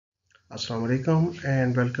Assalamu alaikum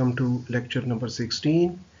and welcome to lecture number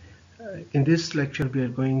 16. In this lecture we are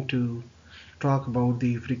going to talk about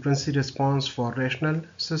the frequency response for rational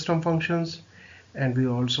system functions, and we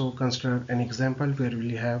also consider an example where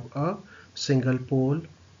we have a single pole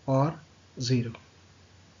or zero.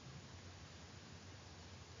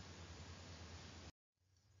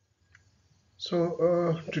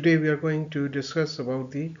 So today we are going to discuss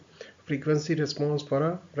about the frequency response for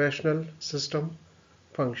a rational system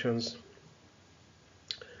functions.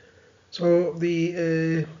 So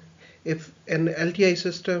if an LTI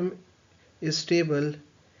system is stable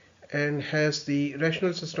and has the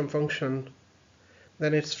rational system function,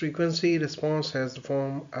 then its frequency response has the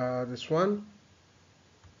form this one.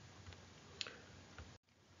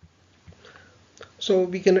 So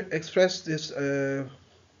we can express this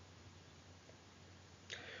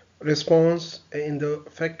response in the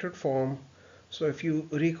factored form. So if you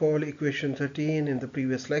recall equation 13 in the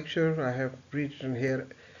previous lecture, I have written here.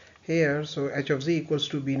 So h of z equals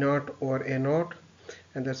to b naught over a naught,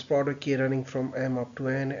 and that's product k running from m up to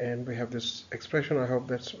n, and we have this expression. I hope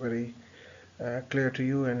that's very clear to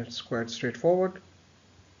you and it's quite straightforward.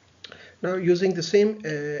 Now using the same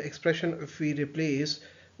expression, if we replace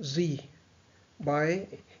z by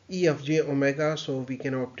e of j omega, so we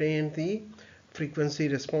can obtain the frequency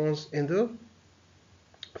response in the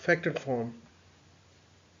factored form.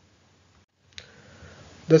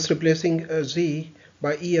 Thus replacing z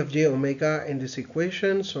by e of j omega in this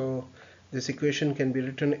equation, so this equation can be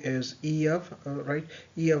written as e of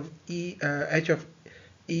h of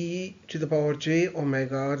e to the power j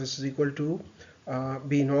omega. This is equal to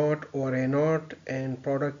b naught over a naught and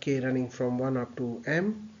product k running from 1 up to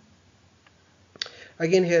m.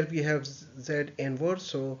 Again here we have z inverse,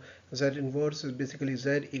 so z inverse is basically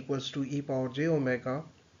z equals to e power j omega.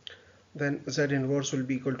 Then z inverse will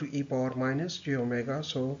be equal to e power minus j omega.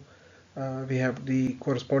 So we have the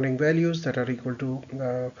corresponding values that are equal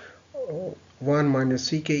to 1 minus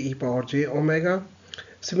ck e power j omega.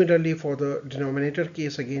 Similarly, for the denominator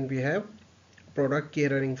case, again we have product k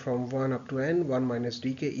running from 1 up to n, 1 minus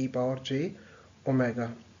dk e power j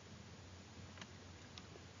omega.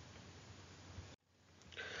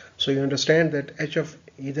 So you understand that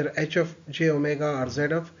either h of j omega or z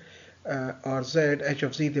h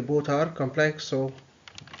of z, they both are complex, so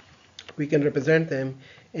we can represent them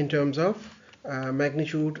in terms of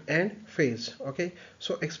magnitude and phase. Okay,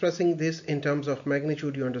 so expressing this in terms of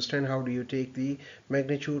magnitude, you understand how do you take the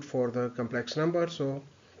magnitude for the complex number. So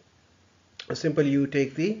simply you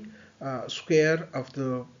take the square of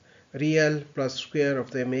the real plus square of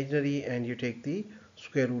the imaginary, and you take the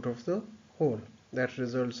square root of the whole. That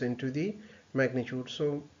results into the magnitude.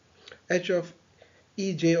 So h of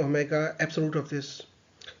e j omega, absolute of this,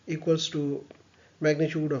 equals to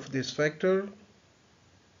magnitude of this factor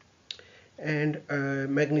and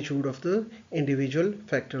magnitude of the individual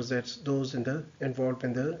factors, that's those involved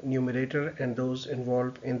in the numerator and those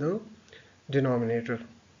involved in the denominator.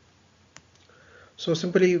 So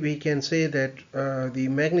simply we can say that the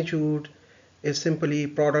magnitude is simply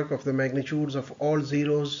product of the magnitudes of all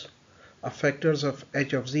zeros of factors of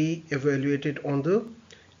h of z evaluated on the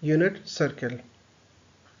unit circle,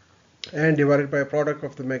 and divided by product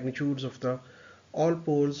of the magnitudes of the all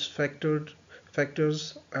poles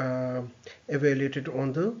factors evaluated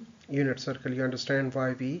on the unit circle. You understand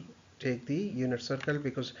why we take the unit circle,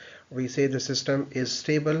 because we say the system is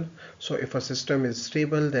stable. So if a system is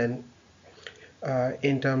stable, then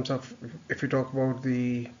in terms of, if you talk about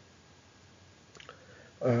the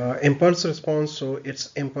impulse response, so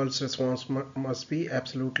its impulse response must be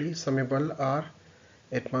absolutely summable, or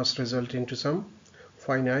it must result into some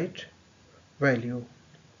finite value.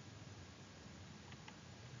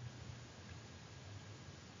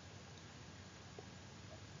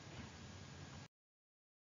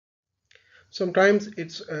 Sometimes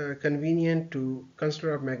it's convenient to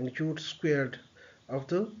consider magnitude squared of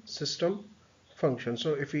the system function.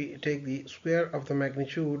 So if we take the square of the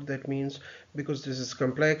magnitude, that means, because this is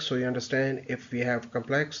complex, so you understand, if we have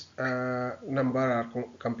complex number or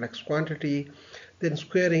complex quantity, then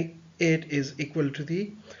squaring it is equal to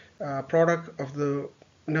the product of the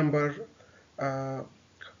number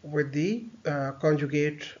with the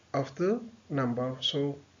conjugate of the number.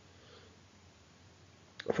 So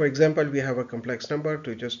for example, we have a complex number,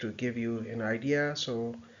 to give you an idea.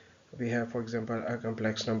 So we have, for example, a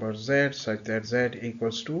complex number z, such that z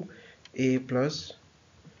equals to a plus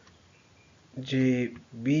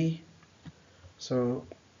jb. So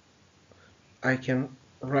I can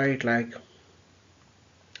write like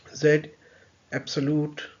z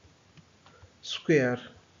absolute square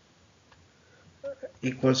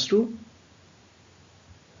equals to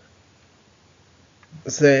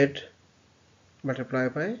z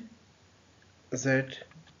multiplied by z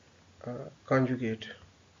conjugate.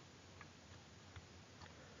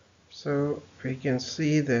 So we can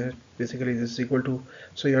see that basically this is equal to,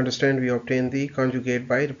 so you understand we obtain the conjugate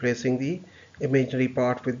by replacing the imaginary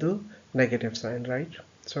part with the negative sign, right?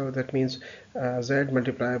 So that means z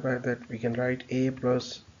multiplied by that, we can write a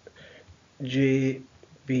plus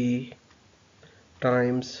jb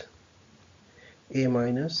times a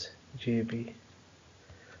minus jb,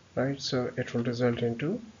 right? So it will result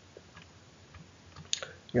into,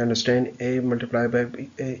 you understand, a multiplied by b,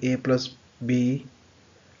 a plus b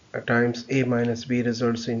times a minus b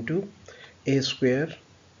results into a square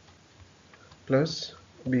plus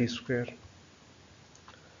b square.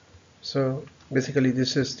 So basically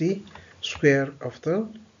this is the square of the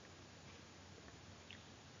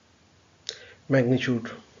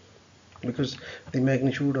magnitude, because the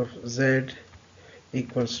magnitude of z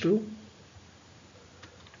equals to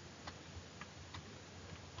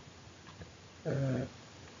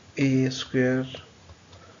a square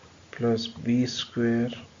plus b square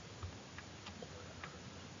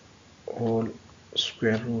whole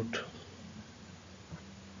square root.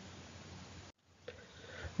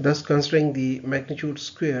 Thus, considering the magnitude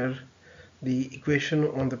square, the equation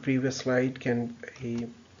on the previous slide can be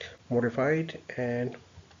modified, and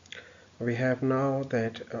we have now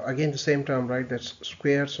that again the same term, right? That's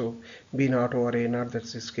square, so b naught over a naught,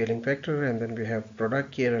 that's the scaling factor, and then we have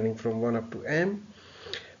product k running from 1 up to m.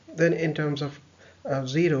 Then in terms of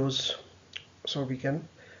zeros, so we can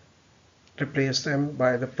replace them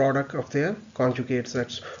by the product of their conjugates.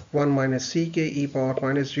 That's 1 minus ck e power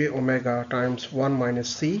minus j omega times 1 minus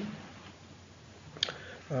c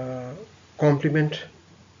complement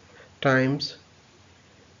times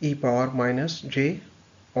e power minus j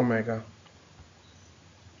omega.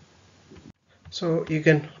 So you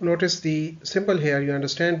can notice the symbol here, you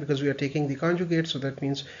understand, because we are taking the conjugate, so that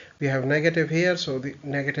means we have negative here, so the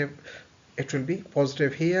negative, it will be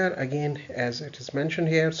positive here again as it is mentioned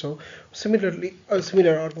here. So similarly,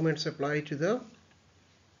 similar arguments apply to the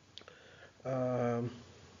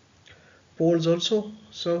poles also.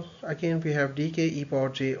 So again we have dk e power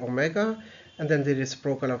j omega, and then the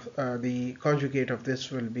reciprocal of the conjugate of this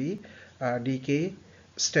will be dk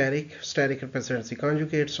static represents the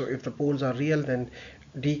conjugate. So if the poles are real, then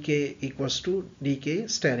dk equals to dk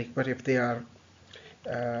static, but if they are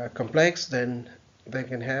complex, then they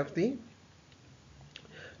can have the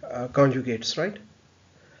conjugates, right?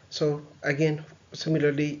 So again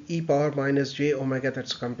similarly, e power minus j omega,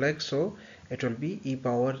 that's complex, so it will be e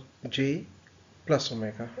power j plus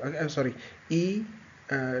omega, sorry, e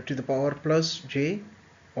to the power plus j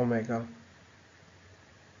omega.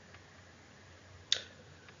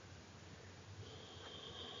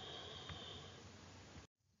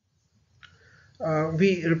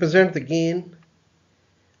 We represent the gain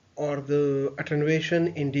or the attenuation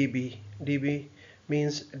in dB. dB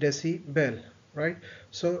means decibel, right?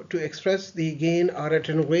 So to express the gain or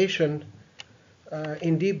attenuation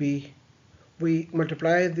in dB, we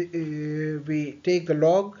multiply we take the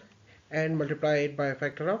log and multiply it by a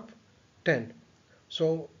factor of 10.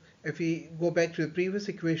 So if we go back to the previous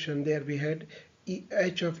equation, there we had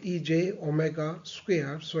h of ej omega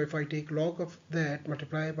square. So if I take log of that,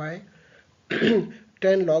 multiply by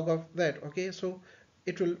 10 log of that, okay, so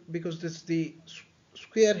it will, because this is the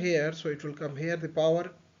square here, so it will come here, the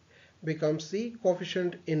power becomes the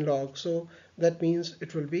coefficient in log, so that means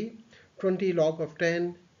it will be 20 log of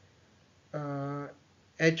 10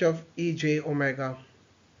 h of ej omega.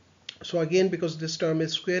 So again, because this term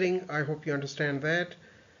is squaring, I hope you understand that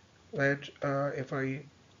if I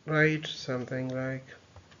write something like,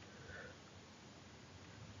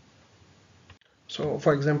 so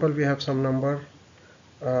for example we have some number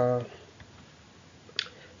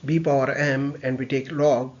b power m and we take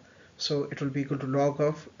log, so it will be equal to log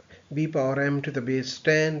of b power m to the base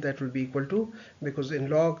 10. That will be equal to, because in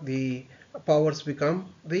log the powers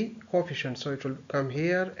become the coefficient, so it will come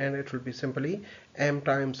here and it will be simply m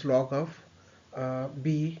times log of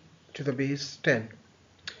b to the base 10.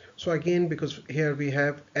 So again, because here we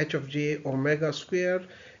have h of j omega square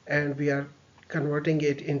and we are converting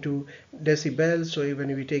it into decibels, so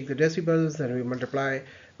when we take the decibels, then we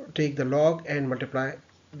take the log and multiply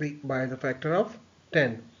by the factor of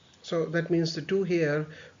 10. So that means the 2 here,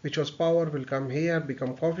 which was power, will come here,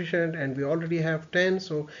 become coefficient, and we already have 10,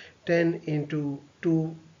 so 10 into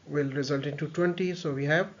 2 will result into 20. So we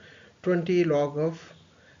have 20 log of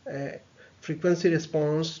frequency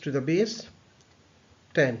response to the base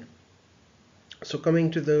 10. So coming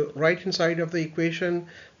to the right hand side of the equation,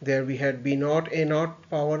 there we had b naught a naught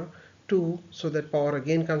power 2, so that power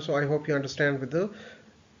again comes. So I hope you understand with the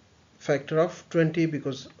factor of 20,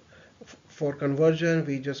 because for conversion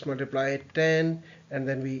we just multiply 10 and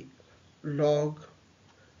then we log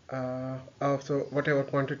of the whatever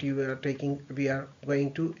quantity we are taking, we are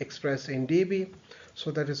going to express in dB.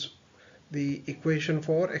 So that is the equation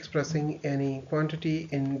for expressing any quantity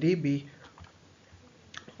in dB.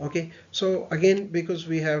 Okay, so again, because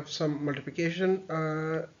we have some multiplication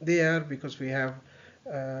there, because we have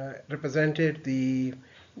represented the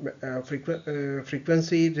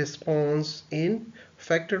frequency response in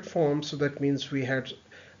factored form, so that means we had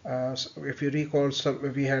if you recall,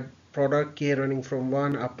 we had product k running from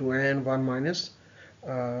 1 up to n, 1 minus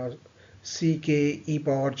ck e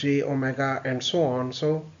power j omega and so on.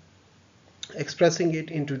 So expressing it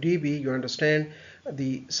into dB, you understand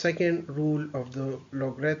the second rule of the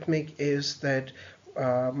logarithmic is that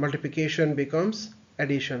multiplication becomes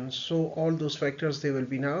addition. So all those factors, they will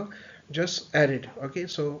be now just added. Okay,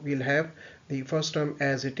 so we'll have the first term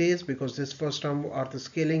as it is, because this first term or the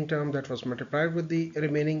scaling term that was multiplied with the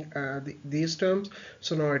remaining these terms.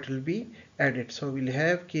 So now it will be added. So we'll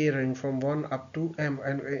have k running from 1 up to m,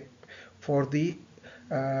 and for the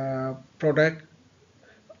product,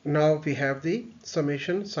 now we have the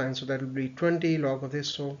summation sign, so that will be 20 log of this.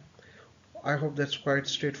 So I hope that's quite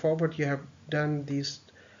straightforward. You have done these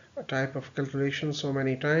type of calculations so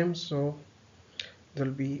many times, so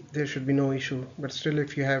there should be no issue. But still,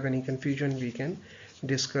 if you have any confusion, we can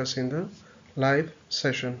discuss in the live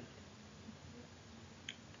session.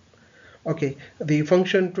 Okay, the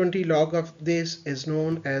function 20 log of this is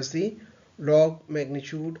known as the log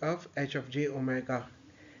magnitude of h of j omega,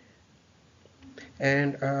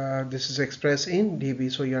 and this is expressed in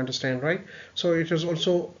dB, so you understand, right? So it is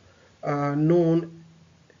also known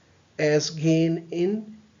as gain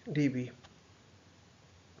in dB.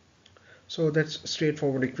 So that's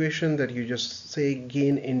straightforward equation that you just say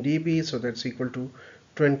gain in dB, so that's equal to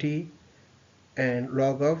 20 and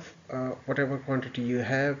log of whatever quantity you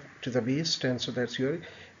have to the base 10, so that's your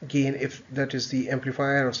gain. If that is the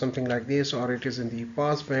amplifier or something like this, or it is in the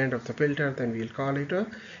pass band of the filter, then we'll call it a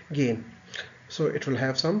gain. So it will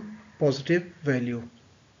have some positive value.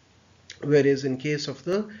 Whereas in case of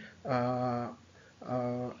the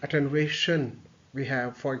attenuation, we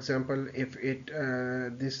have, for example, if it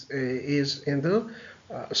this is in the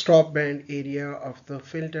stop band area of the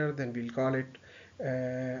filter, then we'll call it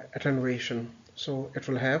attenuation. So it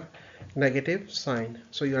will have negative sign.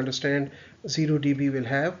 So you understand 0 dB will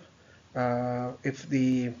have if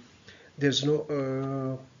there's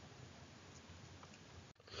no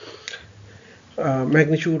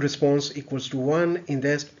magnitude response equals to 1. In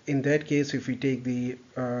that case, if we take the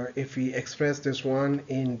if we express this one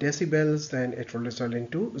in decibels, then it will result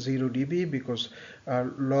into 0 dB, because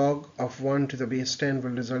log of 1 to the base 10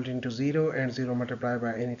 will result into 0, and 0 multiplied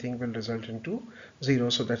by anything will result into 0.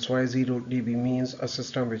 So that's why 0 dB means a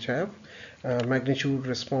system which have magnitude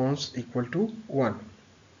response equal to 1.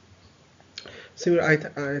 Similar,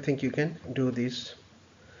 I think you can do this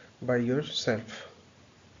by yourself.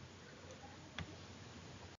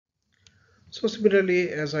 So similarly,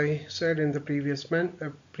 as I said in the previous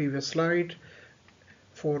slide,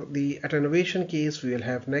 for the attenuation case, we will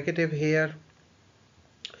have negative here,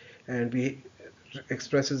 and we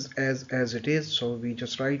express it as it is. So we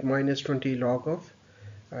just write minus 20 log of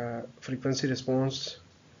frequency response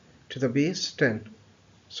to the base 10,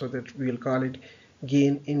 so that we'll call it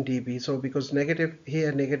gain in dB. So because negative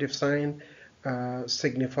here, negative sign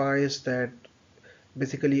signifies that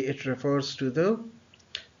basically it refers to the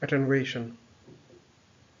attenuation.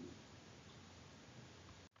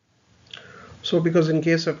 So because in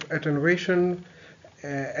case of attenuation,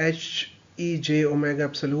 h e j omega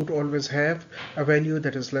absolute always have a value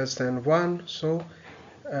that is less than 1. So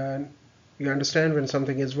you understand, when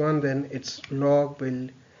something is 1, then its log will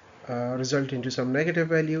result into some negative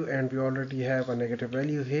value, and we already have a negative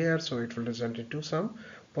value here, so it will result into some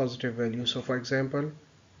positive value. So for example,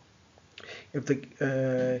 if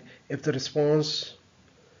the response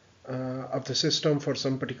of the system for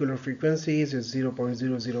some particular frequencies is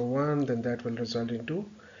 0.001, then that will result into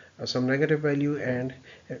some negative value, and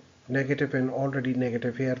negative and already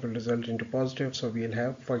negative here will result into positive. So we'll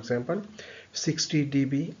have, for example, 60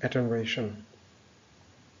 dB attenuation.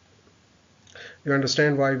 You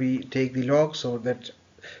understand why we take the log, so that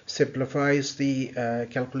simplifies the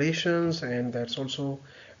calculations, and that's also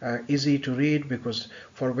easy to read, because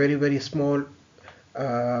for very small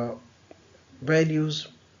values,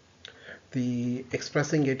 the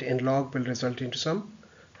expressing it in log will result into some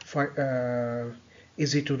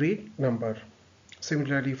easy to read number.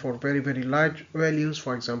 Similarly, for very large values,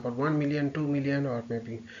 for example 1 million, 2 million, or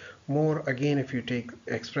maybe more again if you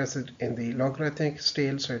express it in the logarithmic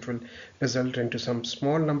scale, so it will result into some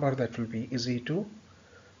small number that will be easy to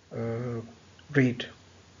read.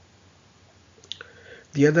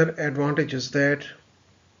 The other advantage is that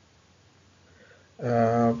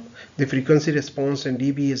the frequency response in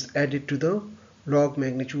dB is added to the log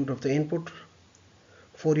magnitude of the input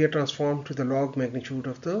Fourier transform to the log magnitude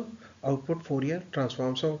of the output Fourier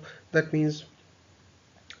transform. So that means,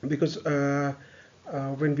 because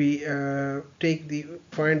when we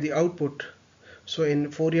find the output, so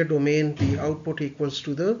in Fourier domain the output equals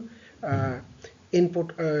to the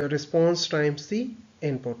input response times the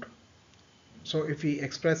input. So if we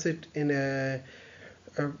express it in a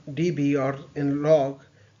dB or in log,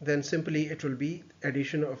 then simply it will be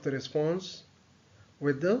addition of the response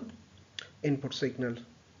with the input signal.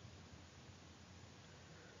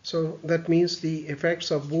 So that means the effects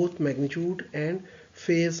of both magnitude and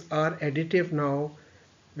phase are additive now,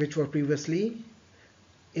 which were previously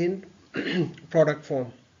in product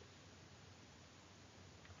form.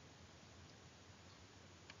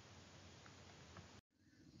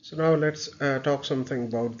 So now let's talk something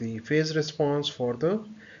about the phase response for the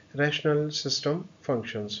rational system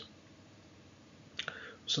functions.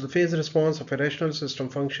 So the phase response of a rational system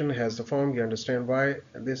function has the form. You understand why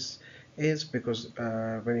this is, because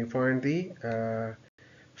when you find the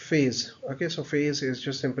phase, okay, so phase is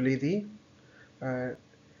just simply the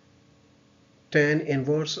tan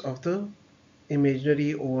inverse of the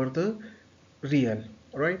imaginary over the real,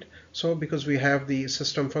 right? So because we have the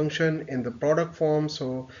system function in the product form,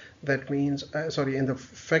 so that means sorry, in the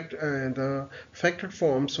factored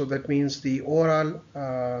form, so that means the overall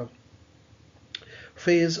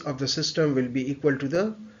phase of the system will be equal to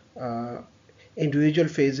the individual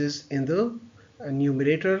phases in the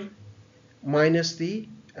numerator minus the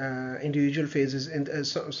individual phases in the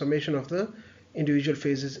summation of the individual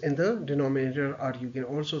phases in the denominator, or you can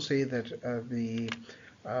also say that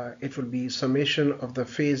it will be summation of the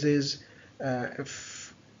phases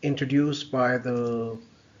introduced by the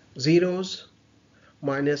zeros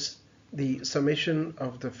minus the summation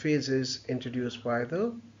of the phases introduced by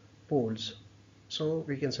the poles. So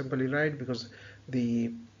we can simply write, because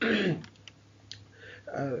the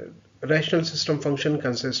rational system function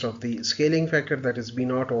consists of the scaling factor, that is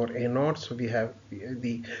b0 or a0. So we have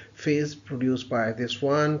the phase produced by this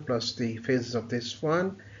one plus the phases of this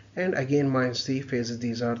one, and again minus the phases.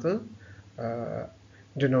 These are the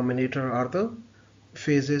denominator are the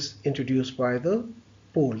phases introduced by the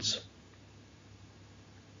poles.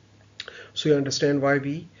 So you understand why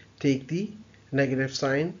we take the negative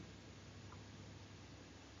sign.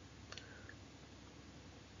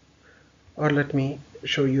 Or let me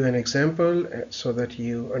show you an example so that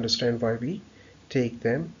you understand why we take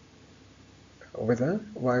them with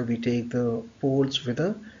why we take the poles with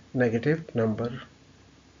a negative number.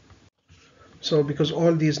 So because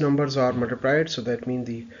all these numbers are multiplied, so that means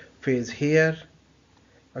the phase here,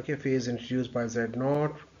 okay, phase introduced by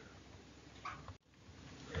z0,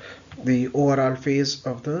 the overall phase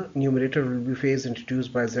of the numerator will be phase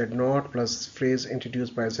introduced by z0 plus phase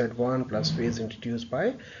introduced by z1 plus phase introduced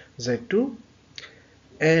by z2,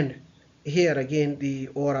 and here again the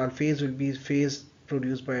overall phase will be phase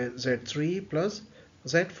produced by z3 plus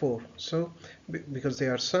z4. So because they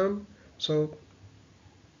are sum, so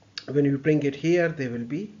when you bring it here they will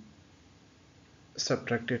be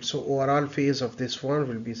subtracted. So overall phase of this one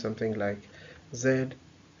will be something like z,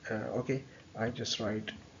 okay, I just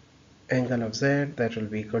write angle of z, that will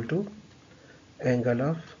be equal to angle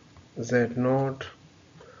of z0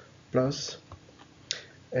 plus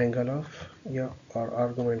angle of or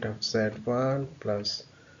argument of z1 plus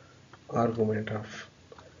argument of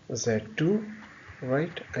z2,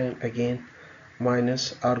 right, and again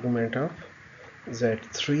minus argument of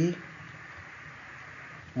z3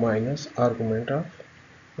 minus argument of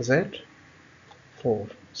z4.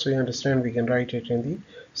 So you understand, we can write it in the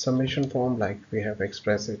summation form like we have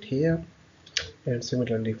expressed it here, and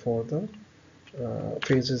similarly for the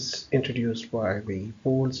phases introduced by the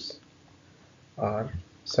poles are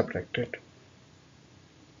subtracted.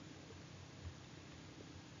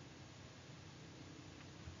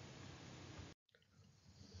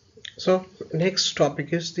 So next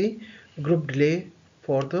topic is the group delay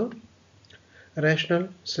for the rational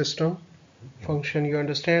system function. You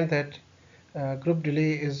understand that group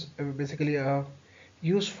delay is basically a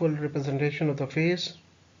useful representation of the phase.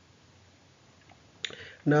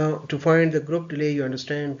 Now to find the group delay, you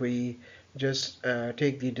understand, we just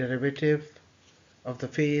take the derivative of the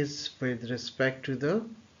phase with respect to the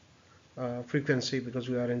frequency, because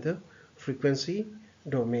we are in the frequency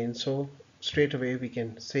domain. So straight away we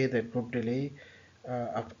can say that group delay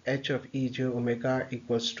of h of ej omega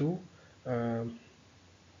equals to um,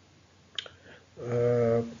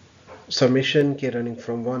 uh, summation k running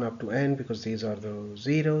from 1 up to n, because these are the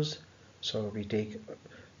zeros. So we take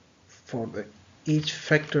for the each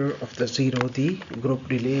factor of the zero the group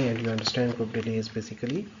delay, and you understand group delay is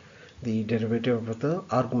basically the derivative of the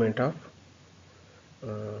argument of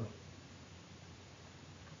uh,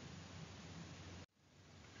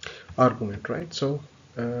 argument, right? So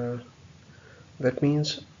that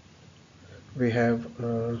means we have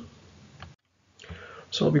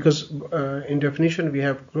so because in definition we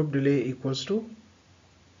have group delay equals to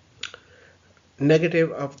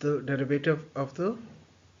negative of the derivative of the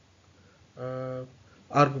uh,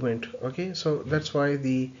 argument. Okay, so that's why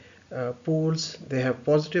the poles, they have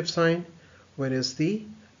positive sign, whereas the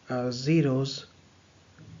zeros,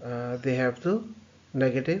 they have the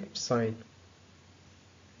negative sign.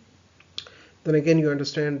 Then again, you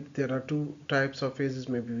understand there are two types of phases.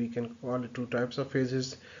 Maybe we can call it two types of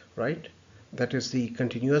phases, right? That is the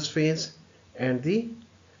continuous phase and the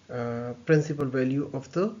principal value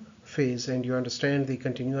of the phase. And you understand the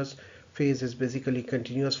continuous phase is basically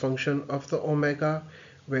continuous function of the omega,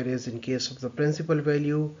 whereas in case of the principal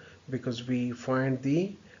value, because we find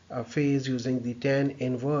the phase using the tan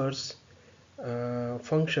inverse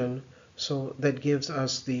function, so that gives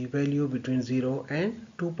us the value between 0 and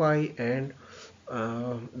 2 pi, and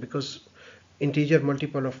because integer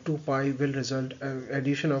multiple of 2 pi will result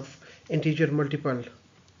addition of integer multiple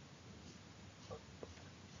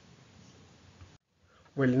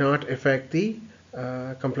will not affect the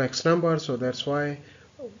complex number. So that's why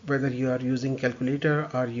whether you are using calculator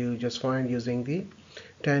or you just find using the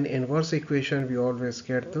tan inverse equation, we always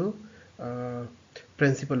get the uh,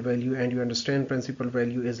 principal value, and you understand principal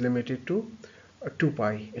value is limited to 2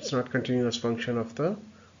 pi. It's not continuous function of the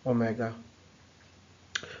omega.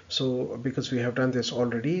 So because we have done this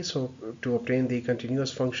already, so to obtain the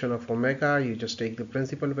continuous function of omega, you just take the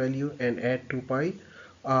principal value and add 2 pi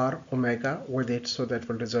r omega with it, so that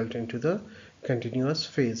will result into the continuous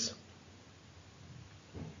phase.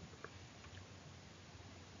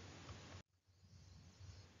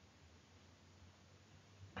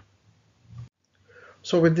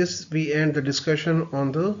 So with this we end the discussion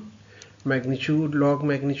on the magnitude, log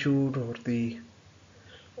magnitude, or the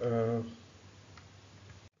uh,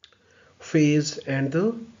 phase and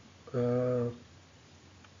the uh,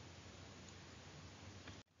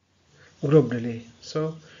 group delay.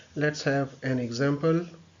 So let's have an example,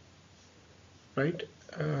 right,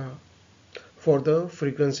 for the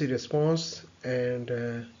frequency response. And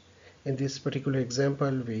in this particular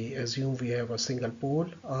example, we assume we have a single pole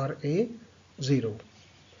or a zero.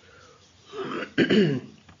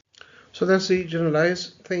 So that's the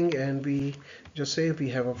generalized thing, and we just say we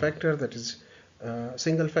have a factor that is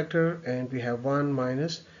single factor, and we have 1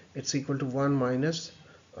 minus, it's equal to 1 minus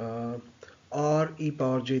uh, r e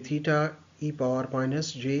power j theta e power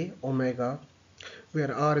minus j omega,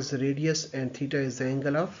 where r is the radius and theta is the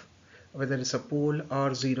angle of whether it's a pole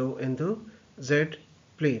r0 in the z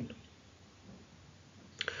plane.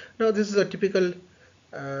 Now this is a typical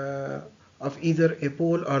uh, of either a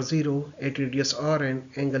pole r0 at radius r and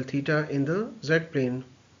angle theta in the z plane.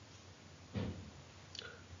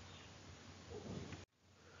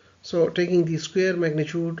 So taking the square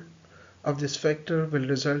magnitude of this factor will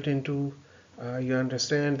result into you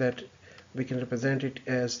understand that we can represent it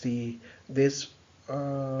as the this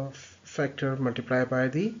factor multiplied by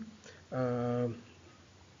the uh,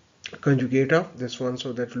 conjugate of this one,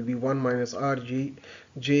 so that will be 1 minus r j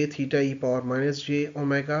theta e power minus j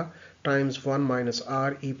omega times 1 minus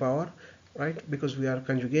r e power, right, because we are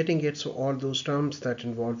conjugating it, so all those terms that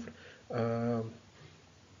involve uh,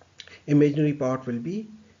 imaginary part will be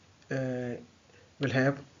uh, will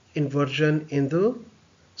have inversion in the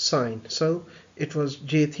sign. So it was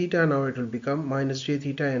j theta, now it will become minus j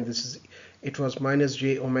theta, and this is, it was minus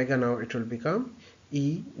j omega, now it will become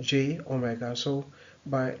e j omega. So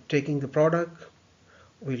by taking the product,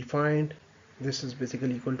 we'll find this is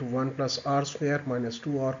basically equal to 1 plus r square minus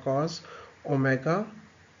 2r cos omega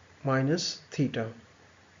minus theta.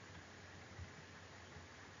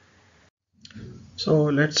 So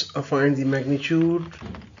let's find the magnitude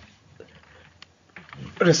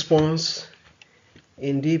response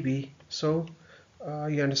in dB. So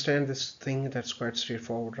you understand this thing, that's quite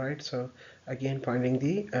straightforward, right? So again, finding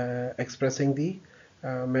the expressing the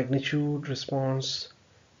magnitude response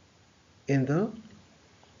in the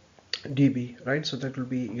dB, right? So that will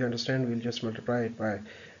be, you understand, we'll just multiply it by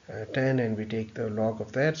 10 and we take the log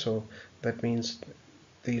of that. So that means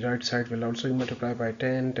the right side will also multiply by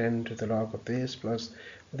 10 to the log of this plus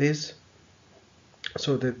this.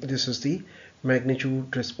 So that this is the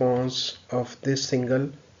magnitude response of this single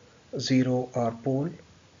 0 R pole.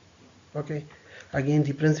 Okay, again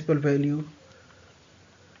the principal value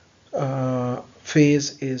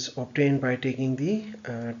phase is obtained by taking the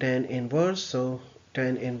tan inverse. So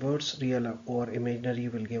tan inverse real or imaginary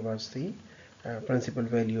will give us the principal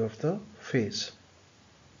value of the phase.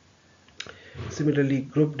 Similarly,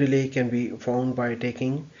 group delay can be found by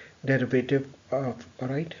taking derivative of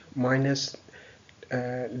minus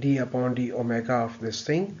d upon d omega of this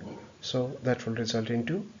thing. So that will result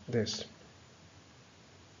into this.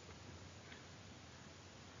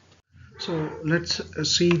 So let's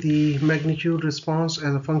see the magnitude response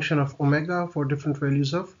as a function of omega for different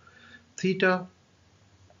values of theta.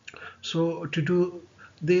 So to do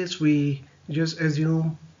this, we just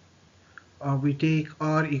assume we take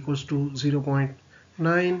r equals to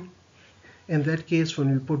 0.9. In that case,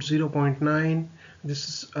 when we put 0.9, this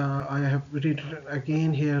is I have written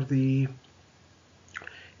again here the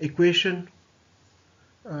equation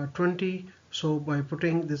 20. So by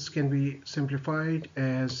putting this can be simplified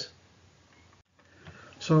as,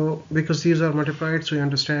 so because these are multiplied, so you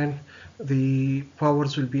understand the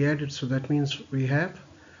powers will be added. So that means we have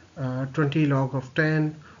 20 log of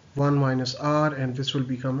 10 1 minus r, and this will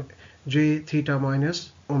become j theta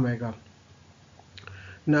minus omega.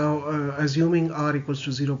 Now assuming r equals to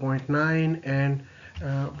 0.9, and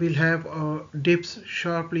we'll have dips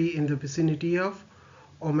sharply in the vicinity of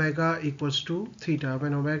omega equals to theta.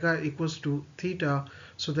 When omega equals to theta,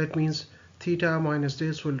 so that means theta minus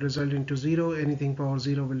this will result into 0, anything power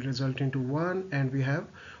 0 will result into 1, and we have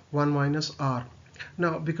 1 minus r.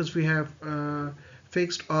 Now because we have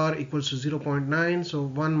fixed r equals to 0.9, so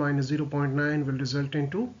 1 minus 0.9 will result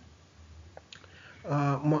into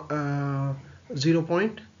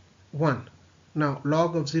 0.1. Now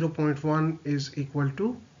log of 0.1 is equal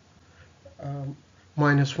to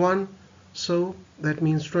minus 1, so that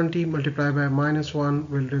means 20 multiplied by minus 1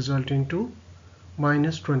 will result into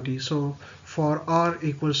minus 20. So for r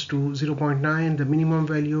equals to 0.9, the minimum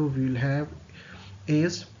value we will have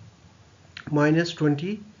is minus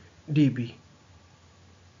 20 dB.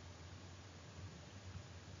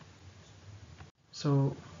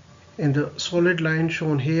 So in the solid line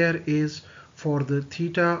shown here is for the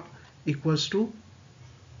theta equals to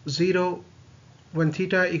 0, when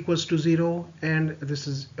theta equals to 0, and this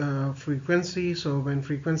is frequency. So when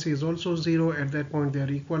frequency is also 0, at that point they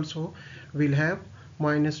are equal, so we'll have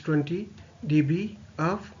minus 20 dB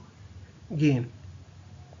of gain.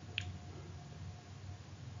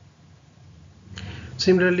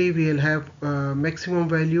 Similarly, we'll have maximum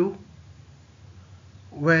value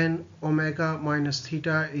when omega minus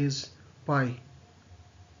theta is pi.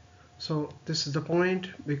 So this is the point,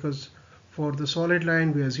 because for the solid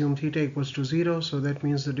line we assume theta equals to 0, so that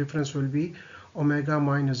means the difference will be omega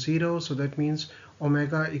minus 0, so that means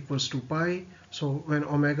omega equals to pi. So when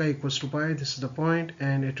omega equals to pi, this is the point,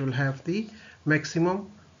 and it will have the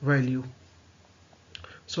maximum value.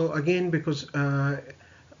 So again, because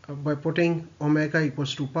by putting omega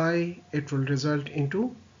equals to pi, it will result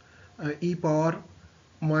into e power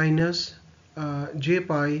minus j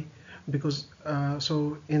pi, because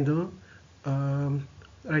so in the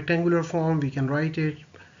rectangular form we can write it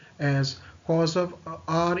as cos of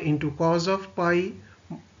r into cos of pi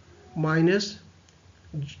minus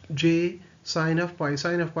j sine of pi.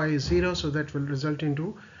 Sine of pi is 0, so that will result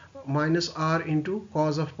into minus r into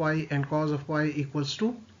cos of pi, and cos of pi equals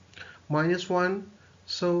to minus 1,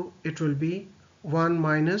 so it will be 1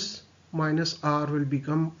 minus r will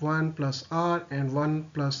become 1 plus r, and 1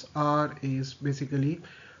 plus r is basically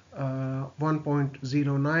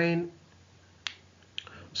 1.09.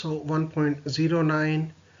 so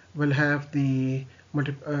 1.09 will have the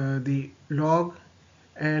log,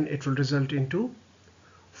 and it will result into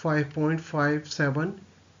 5.57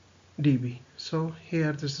 dB. So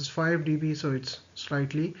here this is 5 dB, so it's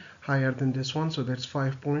slightly higher than this one, so that's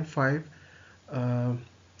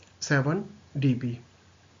 5.57 dB.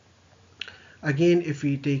 Again, if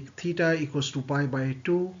we take theta equals to pi by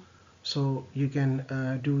 2, so you can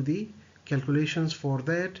do the calculations for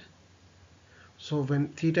that. So when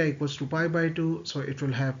theta equals to pi by 2, so it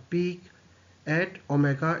will have peak at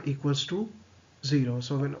omega equals to 0.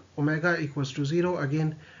 So when omega equals to 0,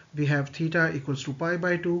 again we have theta equals to pi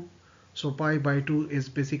by 2. So pi by 2 is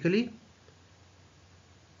basically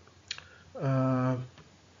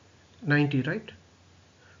 90, right?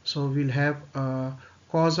 So we'll have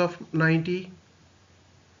cos of 90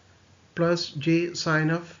 plus j sine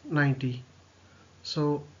of 90.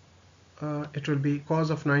 So it will be cos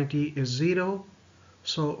of 90 is 0.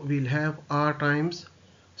 So we'll have r times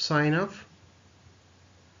sine of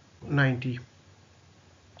 90.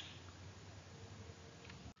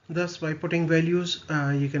 Thus, by putting values,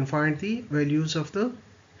 you can find the values of the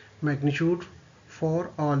magnitude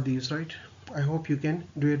for all these, right? I hope you can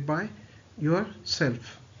do it by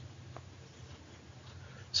yourself.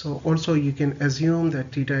 So also you can assume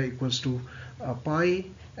that theta equals to pi,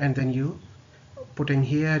 and then you putting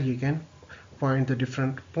here you can find the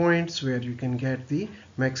different points where you can get the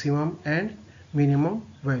maximum and minimum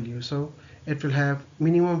value. So it will have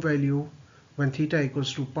minimum value when theta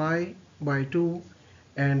equals to pi by 2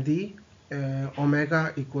 and the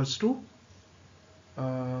omega equals to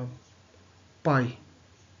uh, pi.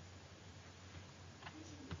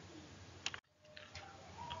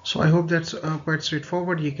 So I hope that's quite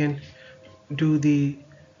straightforward. You can do the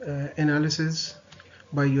analysis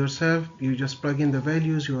by yourself. You just plug in the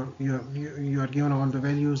values. You are given all the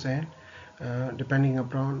values, and depending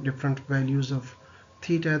upon different values of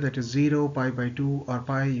theta, that is 0, pi by 2 or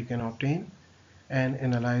pi, you can obtain and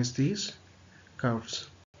analyze these curves.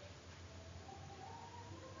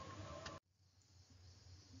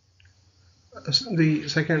 The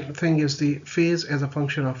second thing is the phase as a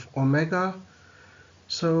function of omega.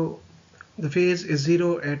 So the phase is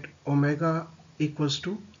 0 at omega equals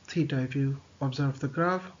to theta if you observe the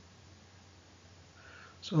graph.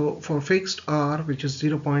 So for fixed r, which is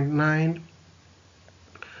 0.9,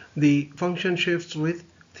 the function shifts with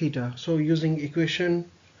theta. So using equation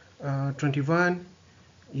 21,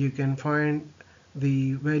 you can find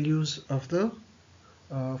the values of the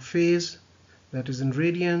phase, that is in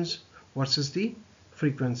radians, versus the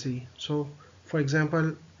frequency. So for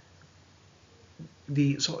example,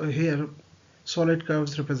 here solid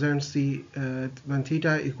curves represents the when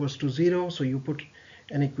theta equals to 0. So you put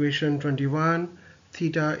an equation 21,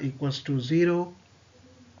 theta equals to 0.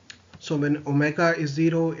 So when omega is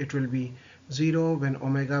 0, it will be 0. When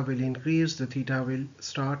omega will increase, the theta will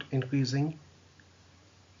start increasing,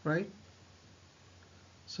 right?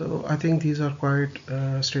 So I think these are quite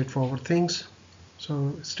straightforward things.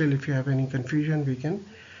 So still, if you have any confusion, we can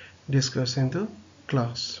discuss in the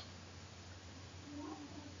class.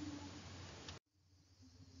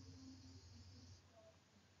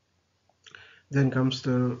 Then comes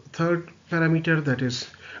the third parameter, that is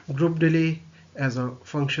group delay as a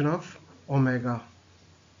function of omega.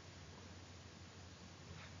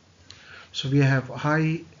 So we have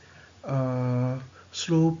high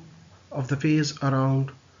slope of the phase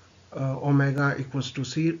around omega equals to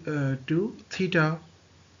theta,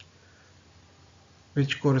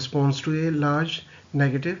 which corresponds to a large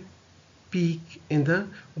negative peak in the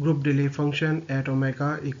group delay function at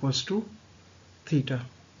omega equals to theta.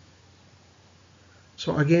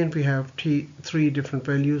 So again, we have three different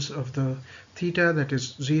values of the theta, that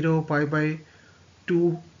is 0, pi by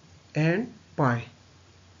 2 and pi.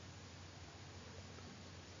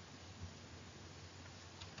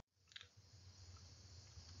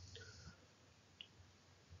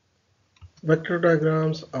 Vector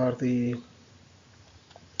diagrams are the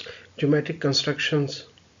geometric constructions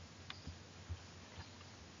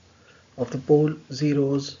of the pole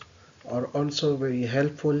zeros, are also very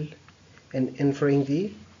helpful in inferring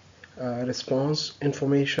the response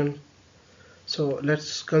information. So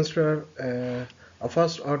let's consider a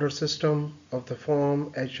first order system of the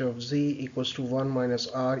form h of z equals to 1 minus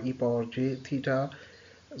r e power j theta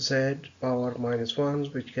z power minus 1,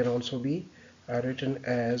 which can also be written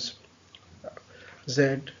as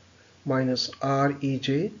z minus r e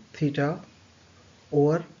j theta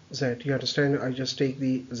over z. You understand, I just take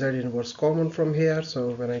the z inverse common from here.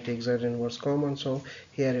 So when I take z inverse common, so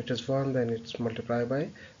here it is 1, then it's multiplied by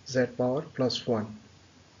z power plus 1.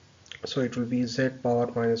 So it will be z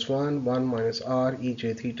power minus 1, 1 minus r e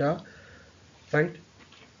j theta, right?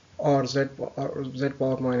 Or z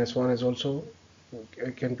power minus 1 is also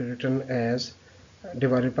can be written as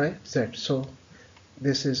divided by z. So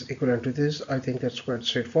this is equivalent to this. I think that's quite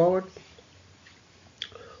straightforward.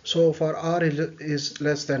 So for r is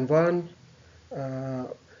less than 1,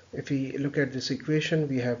 if we look at this equation,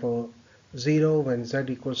 we have a 0 when z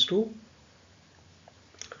equals to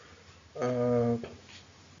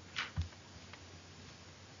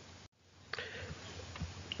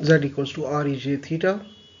r e j theta,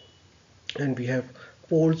 and we have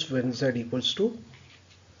poles when z equals to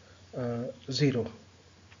 0.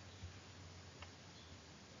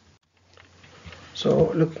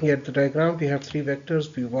 So looking at the diagram, we have three vectors,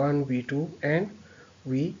 v1, v2 and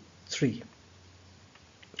v3.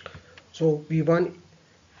 So v1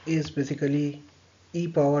 is basically e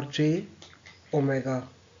power j omega,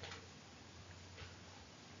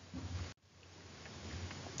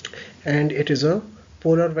 and it is a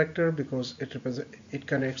polar vector because it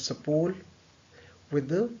connects a pole with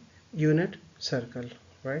the unit circle,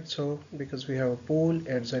 right? So because we have a pole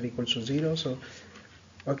at z equals to 0, so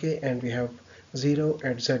okay, and we have 0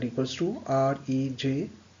 at z equals to r e j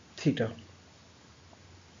theta.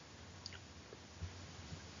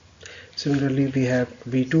 Similarly, we have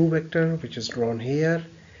v2 vector which is drawn here,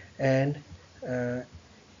 and uh,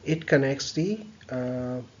 it connects the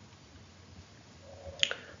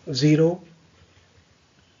 0,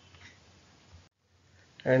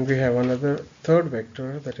 and we have another third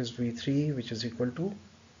vector, that is v3, which is equal to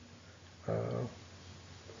uh,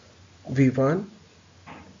 v1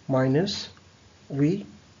 minus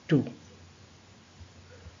v2.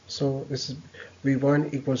 So this is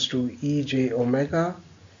v1 equals to ej omega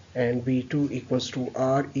and v2 equals to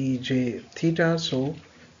r e j theta. So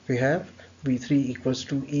we have v3 equals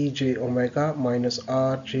to ej omega minus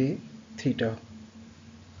r j theta.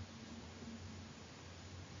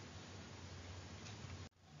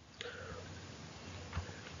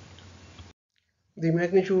 The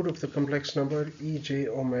magnitude of the complex number ej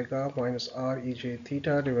omega minus r e j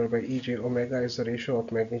theta divided by ej omega is the ratio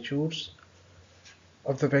of magnitudes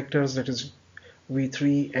of the vectors, that is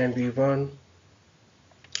v3 and v1.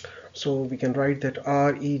 So we can write that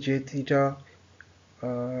r e j theta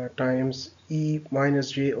times e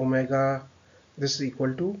minus j omega, this is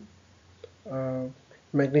equal to uh,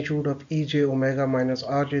 magnitude of ej omega minus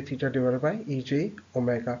rj theta divided by ej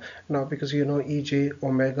omega. Now because you know ej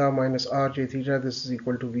omega minus rj theta, this is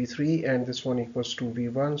equal to v3 and this one equals to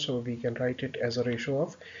v1, so we can write it as a ratio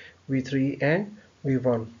of v3 and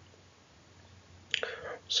v1.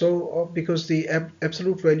 So because the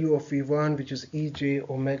absolute value of v1, which is ej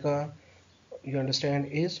omega, you understand,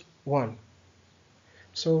 is 1,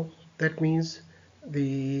 so that means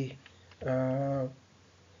the uh,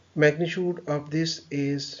 magnitude of this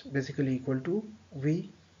is basically equal to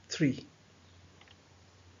v3.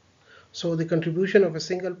 So the contribution of a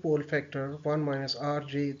single pole factor 1 minus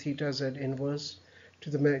rj theta z inverse to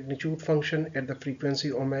the magnitude function at the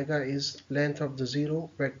frequency omega is length of the zero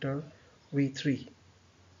vector v3.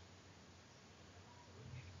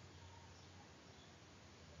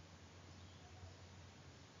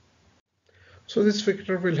 So this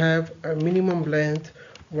vector will have a minimum length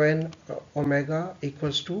when omega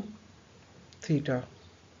equals to theta.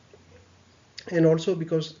 And also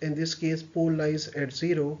because in this case pole lies at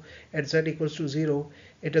 0, at z equals to 0,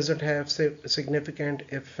 it doesn't have significant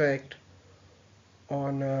effect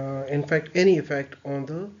on in fact any effect on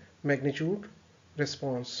the magnitude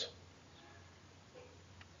response.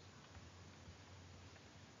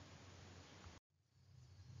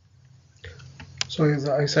 So as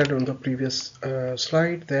I said on the previous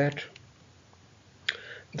slide, that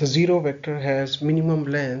the 0 vector has minimum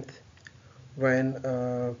length when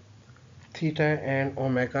theta and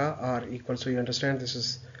omega are equal. So you understand this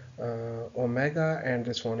is omega and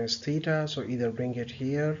this one is theta, so either bring it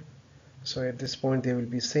here, so at this point they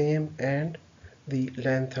will be same, and the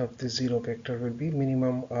length of the 0 vector will be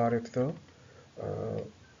minimum r if the uh,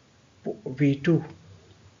 v2,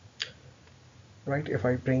 right, if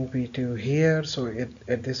I bring v2 here, so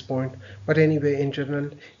at this point. But anyway, in general,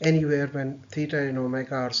 anywhere when theta and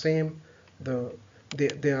omega are same,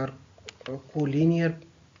 they are collinear,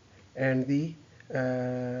 and the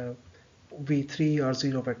uh, v3 or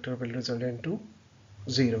 0 vector will result into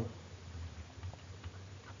 0.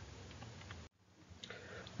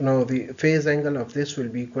 Now the phase angle of this will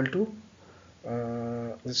be equal to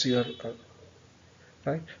this your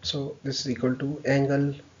right, so this is equal to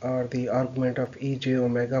angle or the argument of ej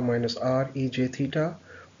omega minus r ej theta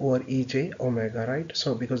over ej omega, right?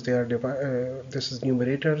 So because they are this is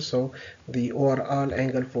numerator, so the overall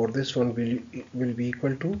angle for this one will be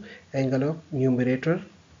equal to angle of numerator,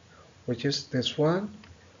 which is this one,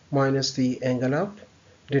 minus the angle of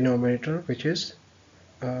denominator, which is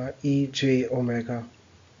ej omega.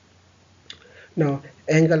 Now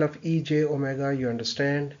angle of ej omega, you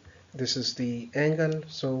understand, this is the angle,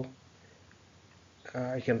 so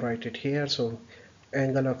I can write it here. So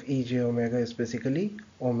angle of ej omega is basically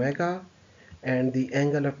omega, and the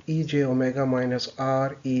angle of ej omega minus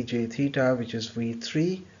r ej theta, which is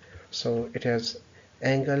v3, so it has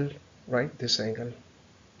angle, right, this angle.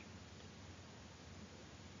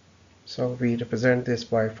 So we represent this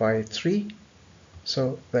by phi 3,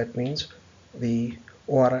 so that means the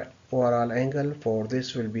overall angle for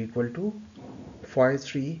this will be equal to phi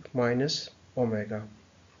 3 minus omega.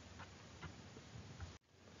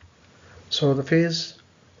 So the phase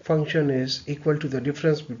function is equal to the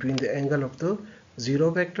difference between the angle of the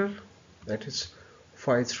 0 vector, that is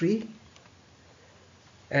phi 3,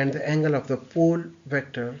 and the angle of the pole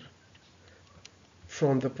vector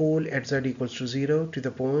from the pole at z equals to 0 to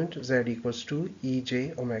the point z equals to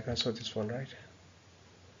ej omega. So this one, right?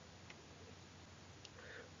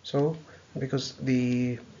 So because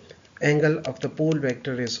the angle of the pole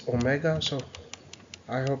vector is omega, so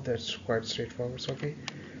I hope that's quite straightforward. So, okay,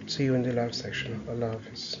 see you in the last section. Allah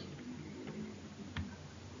Hafiz.